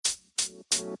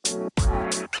So,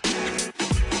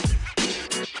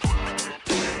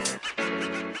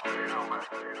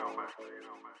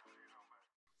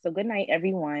 good night,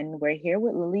 everyone. We're here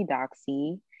with Lily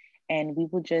Doxy, and we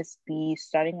will just be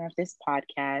starting off this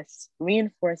podcast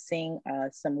reinforcing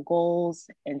some goals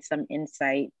and some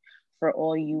insight for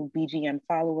all you BGM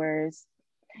followers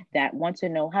that want to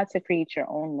know how to create your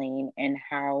own lane and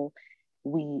how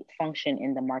we function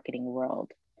in the marketing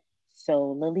world.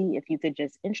 So, Lily, if you could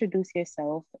just introduce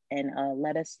yourself and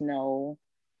let us know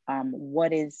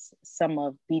what is some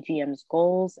of BGM's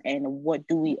goals and what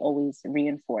do we always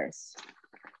reinforce?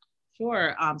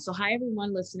 Sure. So hi,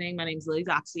 everyone listening. My name is Lily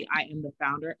Doxy. I am the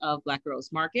founder of Black Girls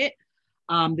Market.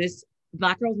 This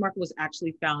Black Girls Market was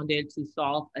actually founded to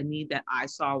solve a need that I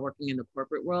saw working in the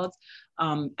corporate world.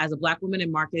 As a Black woman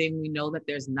in marketing, we know that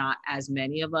there's not as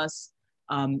many of us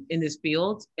in this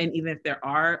field. And even if there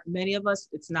are many of us,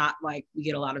 it's not like we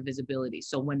get a lot of visibility.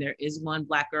 So when there is one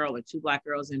Black girl or two Black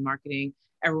girls in marketing,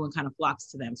 everyone kind of flocks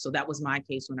to them. So that was my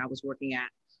case when I was working at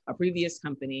a previous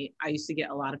company. I used to get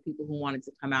a lot of people who wanted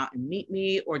to come out and meet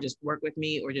me or just work with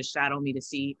me or just shadow me to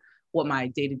see what my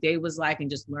day-to-day was like and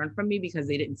just learn from me because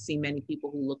they didn't see many people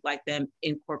who looked like them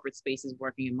in corporate spaces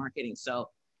working in marketing. So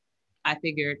I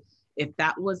figured if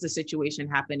that was the situation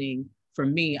happening for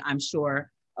me, I'm sure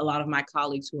a lot of my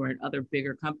colleagues who are in other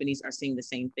bigger companies are seeing the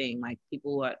same thing, like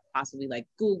people at possibly like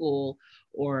Google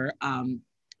or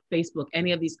Facebook,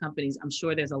 any of these companies. I'm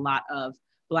sure there's a lot of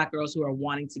Black girls who are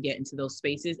wanting to get into those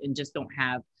spaces and just don't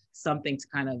have something to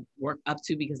kind of work up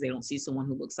to because they don't see someone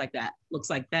who looks like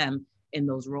them in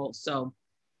those roles. So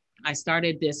I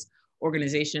started this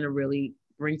organization to really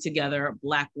bring together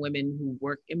Black women who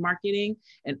work in marketing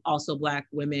and also Black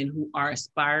women who are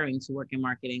aspiring to work in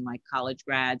marketing, like college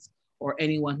grads or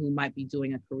anyone who might be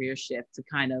doing a career shift, to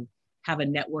kind of have a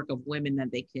network of women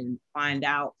that they can find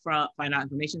out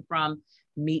information from,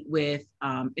 meet with,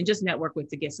 and just network with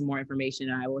to get some more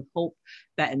information. And I would hope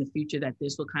that in the future that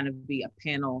this will kind of be a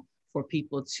panel for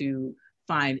people to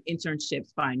find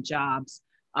internships, find jobs,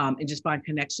 and just find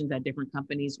connections at different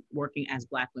companies working as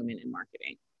Black women in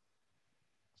marketing.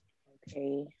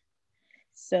 Okay.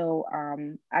 So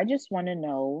I just want to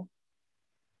know,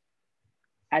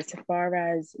 as far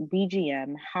as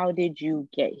BGM, how did you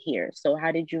get here? So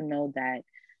how did you know that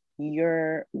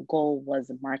your goal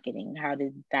was marketing? How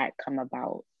did that come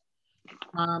about?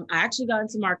 I actually got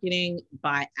into marketing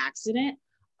by accident.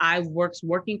 I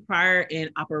working prior in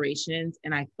operations,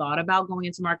 and I thought about going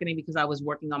into marketing because I was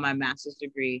working on my master's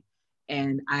degree,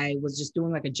 and I was just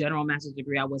doing like a general master's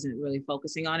degree. I wasn't really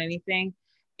focusing on anything.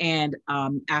 And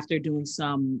after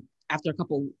a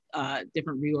couple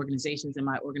different reorganizations in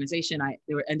my organization,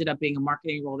 there ended up being a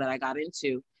marketing role that I got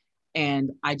into,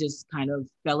 and I just kind of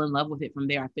fell in love with it from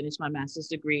there. I finished my master's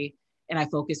degree, and I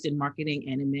focused in marketing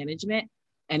and in management.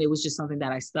 And it was just something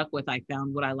that I stuck with. I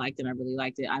found what I liked and I really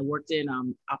liked it. I worked in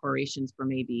operations for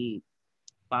maybe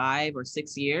 5 or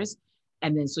 6 years.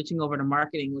 And then switching over to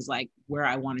marketing was like where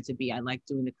I wanted to be. I like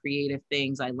doing the creative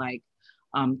things. I like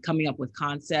coming up with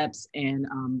concepts and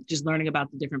just learning about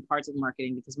the different parts of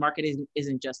marketing, because marketing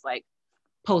isn't just like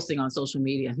posting on social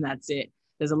media and that's it.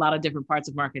 There's a lot of different parts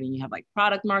of marketing. You have like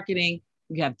product marketing,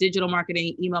 you have digital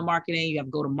marketing, email marketing, you have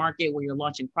go to market where you're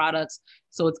launching products.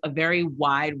 So it's a very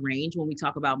wide range when we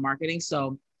talk about marketing.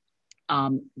 So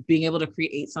being able to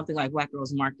create something like Black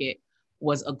Girls Market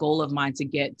was a goal of mine, to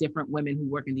get different women who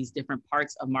work in these different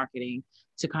parts of marketing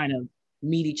to kind of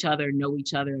meet each other, know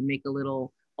each other, and make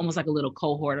almost like a little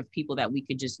cohort of people that we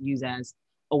could just use as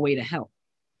a way to help.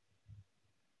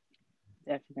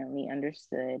 Definitely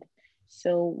understood.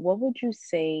 So, what would you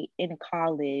say in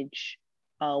college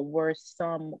were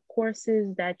some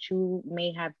courses that you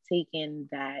may have taken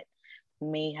that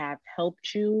may have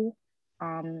helped you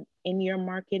in your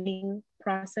marketing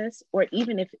process? Or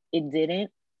even if it didn't,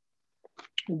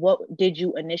 what did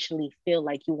you initially feel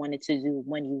like you wanted to do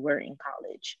when you were in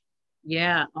college?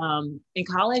 Yeah. In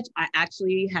college, I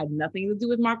actually had nothing to do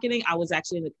with marketing. I was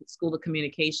actually in the School of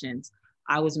Communications.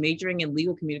 I was majoring in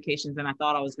legal communications and I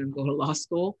thought I was going to go to law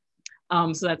school.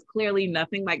 So that's clearly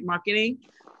nothing like marketing.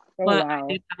 Oh, But I wow.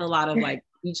 did have a lot of like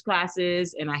speech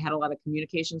classes and I had a lot of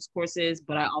communications courses,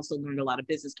 but I also learned a lot of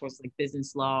business courses like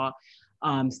business law,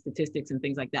 statistics and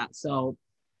things like that. So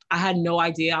I had no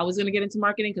idea I was going to get into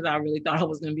marketing because I really thought I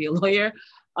was going to be a lawyer.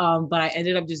 But I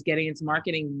ended up just getting into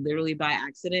marketing literally by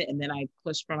accident. And then I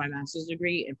pushed for my master's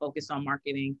degree and focused on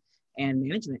marketing and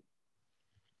management.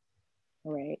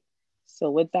 All right. So,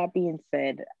 with that being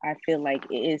said, I feel like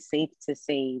it is safe to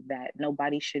say that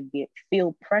nobody should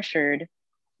feel pressured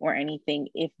or anything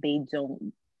if they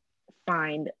don't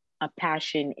find a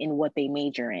passion in what they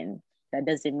major in. That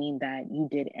doesn't mean that you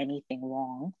did anything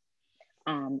wrong.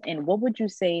 And what would you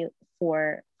say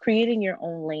for creating your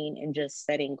own lane and just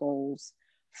setting goals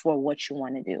for what you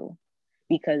want to do?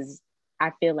 Because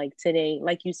I feel like today,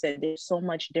 like you said, there's so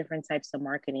much different types of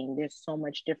marketing. There's so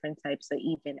much different types of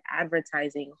even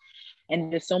advertising,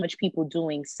 and there's so much people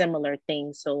doing similar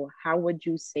things. So how would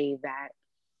you say that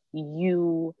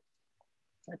you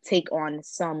take on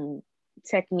some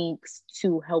techniques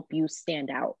to help you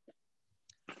stand out?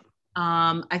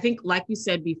 I think, like you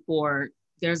said before,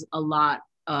 there's a lot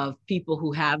of people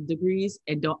who have degrees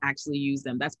and don't actually use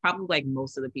them. That's probably like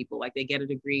most of the people, like they get a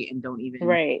degree and don't even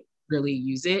Right. really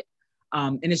use it.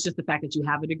 And it's just the fact that you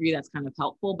have a degree that's kind of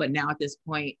helpful. But now at this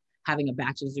point, having a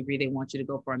bachelor's degree, they want you to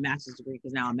go for a master's degree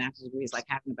because now a master's degree is like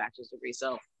having a bachelor's degree.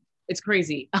 So it's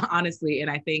crazy, honestly. And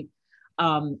I think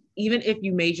even if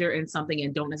you major in something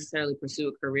and don't necessarily pursue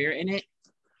a career in it,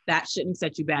 that shouldn't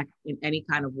set you back in any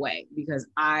kind of way, because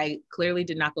I clearly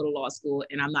did not go to law school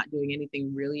and I'm not doing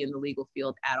anything really in the legal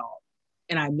field at all.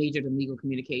 And I majored in legal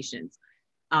communications.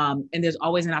 And there's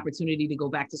always an opportunity to go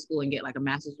back to school and get like a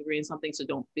master's degree in something. So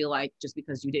don't feel like just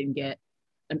because you didn't get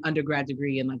an undergrad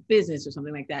degree in like business or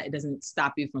something like that, it doesn't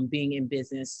stop you from being in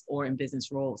business or in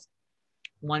business roles.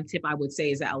 One tip I would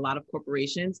say is that a lot of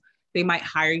corporations, they might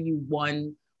hire you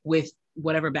one with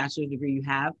whatever bachelor's degree you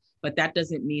have, but that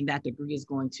doesn't mean that degree is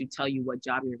going to tell you what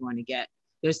job you're going to get.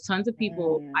 There's tons of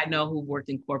people I know who worked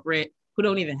in corporate who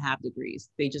don't even have degrees.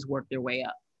 They just work their way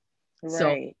up. So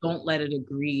Right. don't let a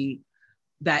degree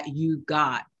that you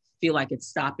got feel like it's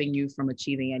stopping you from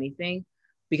achieving anything,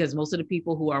 because most of the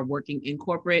people who are working in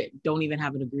corporate don't even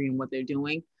have a degree in what they're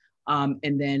doing.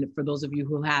 And then for those of you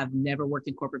who have never worked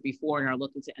in corporate before and are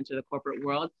looking to enter the corporate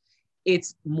world,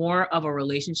 it's more of a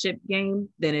relationship game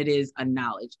than it is a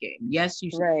knowledge game. Yes,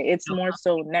 you should. Right. It's You know, more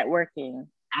so networking.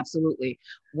 absolutely.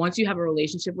 Once you have a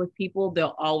relationship with people,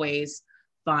 they'll always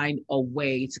find a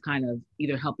way to kind of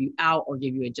either help you out or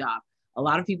give you a job. A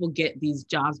lot of people get these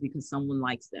jobs because someone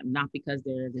likes them, not because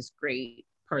they're this great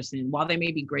person. While they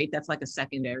may be great, that's like a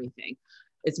secondary thing.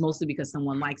 It's mostly because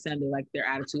someone likes them, they like their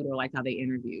attitude or like how they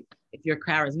interview. If you're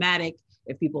charismatic,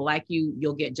 if people like you,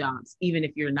 you'll get jobs, even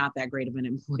if you're not that great of an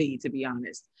employee, to be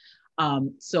honest.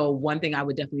 So one thing I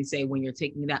would definitely say when you're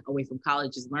taking that away from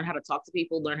college is learn how to talk to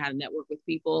people, learn how to network with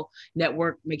people,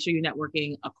 make sure you're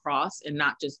networking across and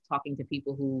not just talking to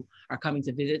people who are coming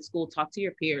to visit school. Talk to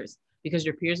your peers, because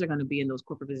your peers are going to be in those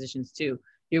corporate positions too.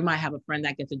 You might have a friend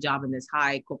that gets a job in this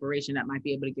high corporation that might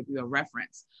be able to give you a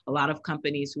reference. A lot of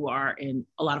companies who are in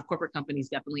a lot of corporate companies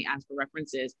definitely ask for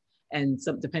references, and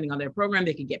some, depending on their program,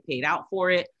 they can get paid out for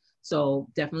it. So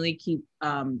definitely keep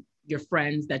your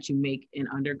friends that you make in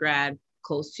undergrad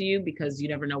close to you, because you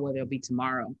never know where they'll be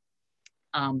tomorrow.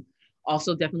 Um,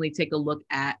 Also, definitely take a look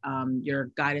at your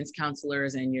guidance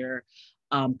counselors and your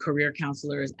career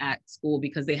counselors at school,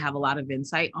 because they have a lot of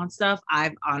insight on stuff.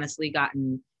 I've honestly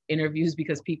gotten interviews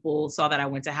because people saw that I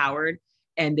went to Howard,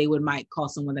 and they would might call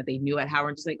someone that they knew at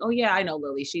Howard, just like, oh yeah, I know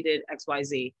Lily, she did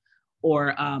XYZ.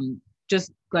 Or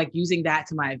just like using that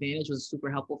to my advantage was super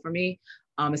helpful for me.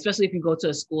 Especially if you go to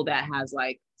a school that has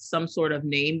like some sort of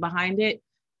name behind it,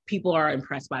 people are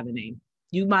impressed by the name.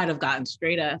 You might have gotten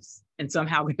straight F's and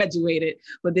somehow graduated,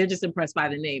 but they're just impressed by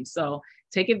the name. So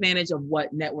take advantage of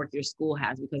what network your school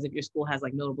has, because if your school has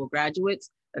like notable graduates,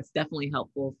 that's definitely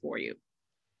helpful for you.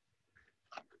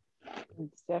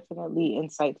 It's definitely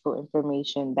insightful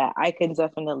information that I can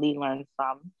definitely learn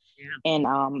from. Yeah.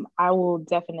 And I will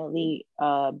definitely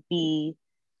be,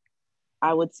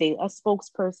 I would say, a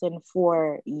spokesperson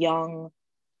for young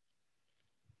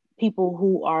people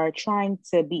who are trying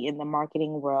to be in the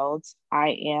marketing world. I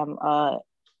am a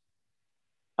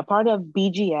part of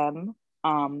BGM,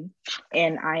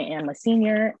 and I am a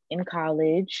senior in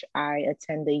college. I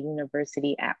attend the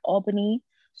university at Albany.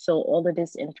 So all of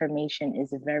this information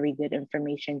is very good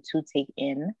information to take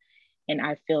in. And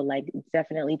I feel like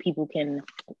definitely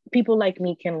people like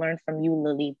me can learn from you,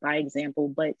 Lily, by example,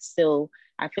 but still,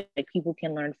 I feel like people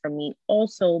can learn from me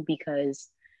also, because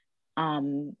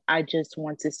I just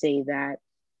want to say that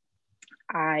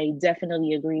I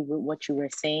definitely agree with what you were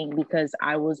saying, because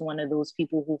I was one of those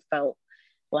people who felt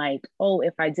like, oh,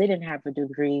 if I didn't have a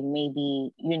degree,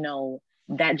 maybe,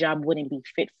 that job wouldn't be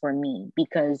fit for me,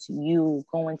 because you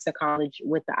go into college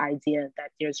with the idea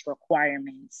that there's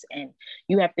requirements and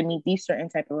you have to meet these certain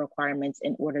type of requirements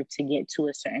in order to get to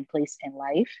a certain place in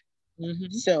life.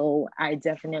 Mm-hmm. So I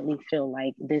definitely feel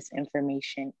like this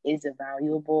information is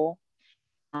valuable.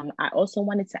 I also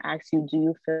wanted to ask you, do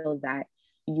you feel that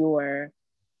your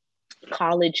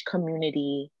college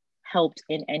community helped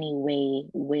in any way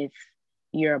with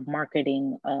your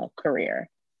marketing career?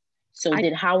 So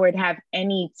did Howard have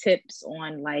any tips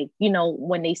on, like, you know,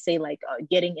 when they say like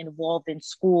getting involved in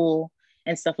school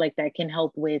and stuff like that can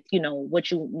help with, you know,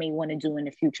 what you may want to do in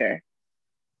the future?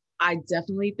 I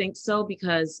definitely think so,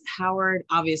 because Howard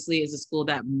obviously is a school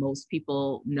that most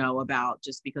people know about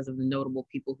just because of the notable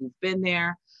people who've been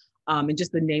there, and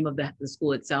just the name of the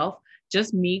school itself.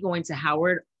 Just me going to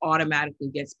Howard automatically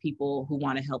gets people who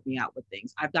want to help me out with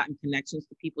things. I've gotten connections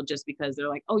to people just because they're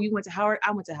like, oh, you went to Howard?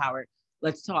 I went to Howard.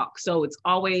 Let's talk. So it's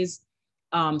always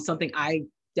something I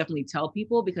definitely tell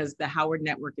people, because the Howard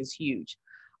network is huge.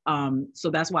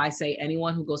 So that's why I say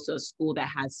anyone who goes to a school that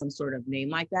has some sort of name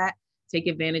like that, take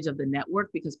advantage of the network,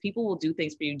 because people will do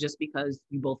things for you just because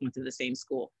you both went to the same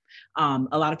school.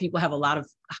 A lot of people have a lot of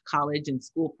college and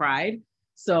school pride.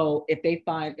 So if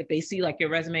they see like your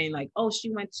resume and like, oh,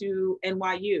 she went to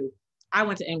NYU, I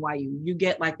went to NYU, you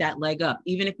get like that leg up.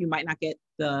 Even if you might not get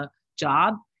the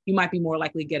job, you might be more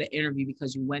likely to get an interview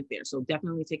because you went there. So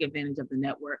definitely take advantage of the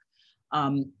network.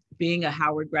 Being a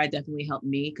Howard grad definitely helped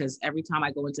me, because every time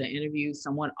I go into an interview,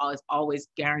 someone is always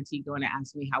guaranteed going to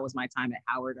ask me how was my time at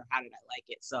Howard or how did I like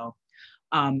it. So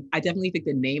I definitely think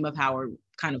the name of Howard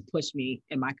kind of pushed me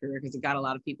in my career, because it got a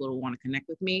lot of people to want to connect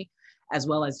with me, as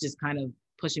well as just kind of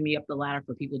pushing me up the ladder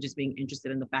for people just being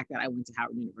interested in the fact that I went to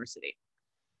Howard University.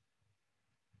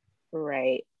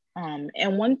 Right.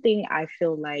 And one thing I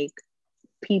feel like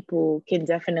people can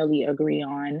definitely agree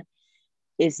on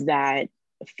is that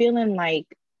feeling like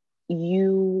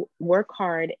you work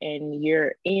hard and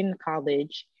you're in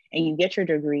college and you get your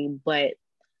degree, but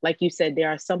like you said, there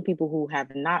are some people who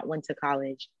have not went to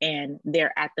college and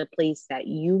they're at the place that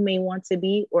you may want to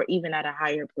be, or even at a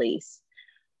higher place.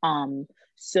 um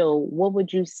so what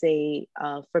would you say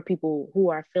for people who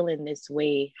are feeling this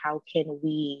way? How can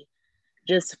we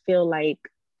just feel like,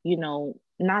 you know,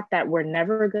 not that we're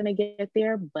never going to get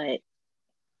there, but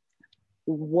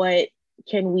what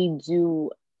can we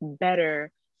do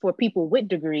better for people with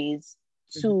degrees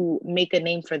to make a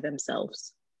name for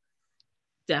themselves?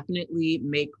 Definitely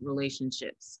make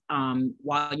relationships.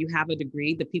 While you have a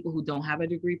degree, the people who don't have a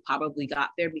degree probably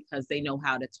got there because they know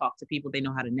how to talk to people, they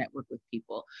know how to network with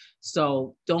people.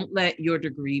 So don't let your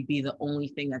degree be the only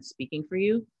thing that's speaking for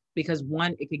you, because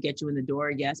one, it could get you in the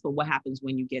door, yes, but what happens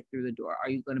when you get through the door? Are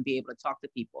you going to be able to talk to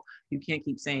people? You can't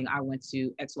keep saying, I went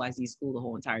to XYZ school the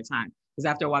whole entire time, because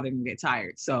after a while, they're going to get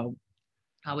tired. So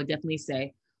I would definitely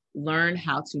say learn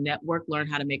how to network, learn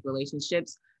how to make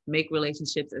relationships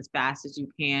as fast as you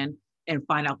can, and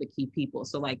find out the key people.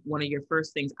 So, like, one of your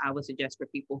first things I would suggest for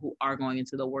people who are going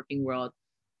into the working world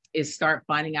is start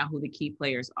finding out who the key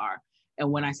players are.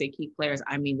 And when I say key players,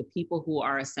 I mean the people who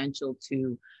are essential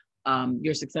to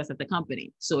your success at the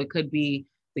company. So it could be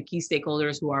the key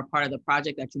stakeholders who are part of the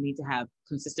project that you need to have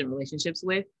consistent relationships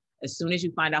with. As soon as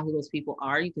you find out who those people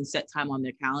are, you can set time on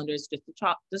their calendars just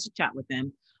to chat with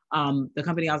them. The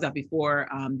company I was at before,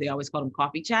 they always called them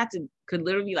coffee chats, and could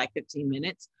literally be like 15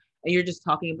 minutes. And you're just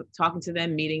talking to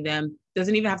them, meeting them.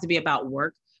 Doesn't even have to be about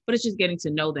work, but it's just getting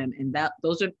to know them. And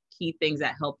those are key things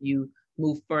that help you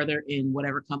move further in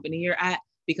whatever company you're at,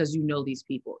 because you know these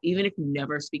people. Even if you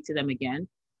never speak to them again,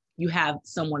 you have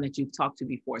someone that you've talked to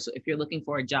before. So if you're looking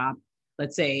for a job,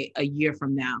 let's say a year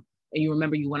from now, and you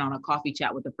remember you went on a coffee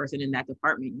chat with the person in that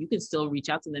department, you can still reach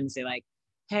out to them and say like,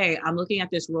 hey, I'm looking at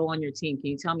this role on your team.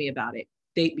 Can you tell me about it?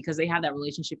 Because they have that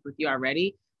relationship with you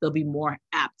already, they'll be more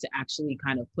apt to actually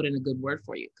kind of put in a good word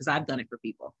for you, because I've done it for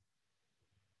people.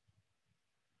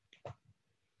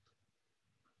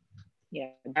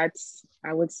 Yeah,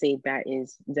 I would say that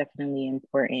is definitely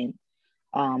important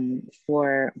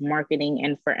for marketing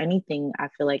and for anything I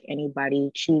feel like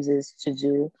anybody chooses to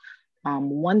do.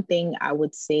 One thing I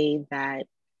would say that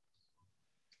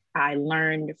I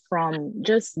learned from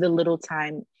just the little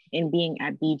time in being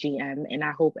at BGM, and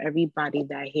I hope everybody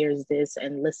that hears this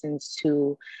and listens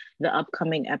to the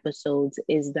upcoming episodes,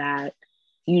 is that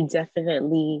you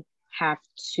definitely have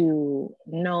to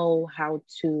know how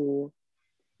to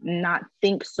not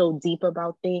think so deep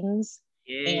about things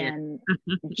Yeah. and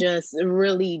just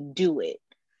really do it.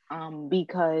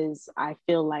 Because I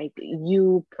feel like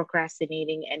you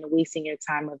procrastinating and wasting your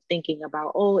time of thinking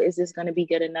about, oh, is this going to be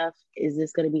good enough? Is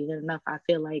this going to be good enough? I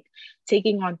feel like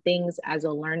taking on things as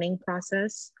a learning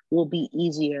process will be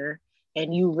easier,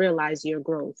 and you realize your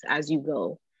growth as you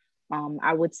go.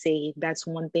 I would say that's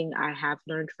one thing I have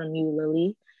learned from you,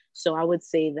 Lily. So I would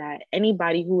say that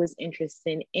anybody who is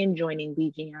interested in joining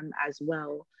BGM as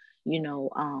well, you know,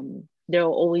 there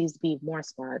will always be more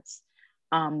spots.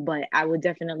 But I would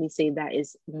definitely say that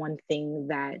is one thing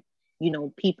that, you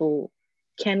know, people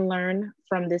can learn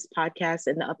from this podcast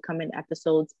and the upcoming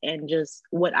episodes, and just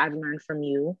what I've learned from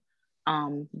you.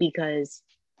 Because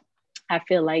I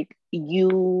feel like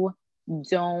you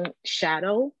don't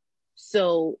shadow.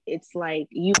 So it's like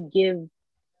you give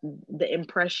the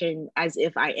impression as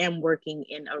if I am working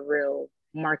in a real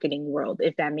marketing world,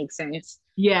 if that makes sense.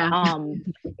 Yeah.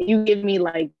 You give me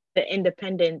like the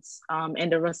independence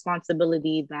and the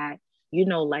responsibility that,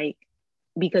 like,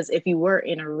 because if you were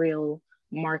in a real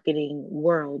marketing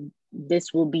world,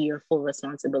 this will be your full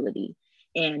responsibility.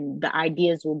 And the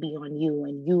ideas will be on you,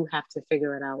 and you have to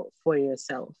figure it out for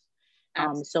yourself.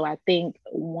 So I think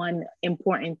one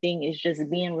important thing is just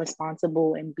being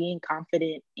responsible and being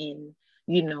confident in,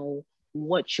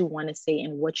 what you want to say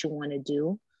and what you want to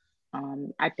do.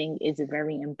 I think is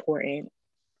very important.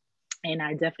 And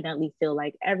I definitely feel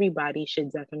like everybody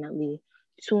should definitely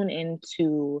tune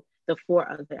into the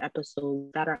 4 other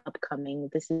episodes that are upcoming.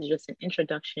 This is just an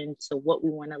introduction to what we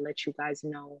want to let you guys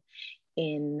know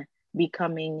in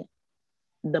becoming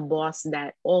the boss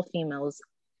that all females,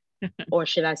 or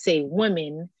should I say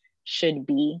women, should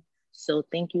be. So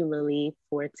thank you, Lily,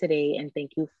 for today. And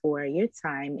thank you for your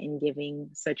time and giving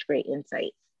such great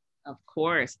insight. Of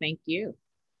course. Thank you.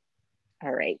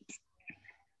 All right.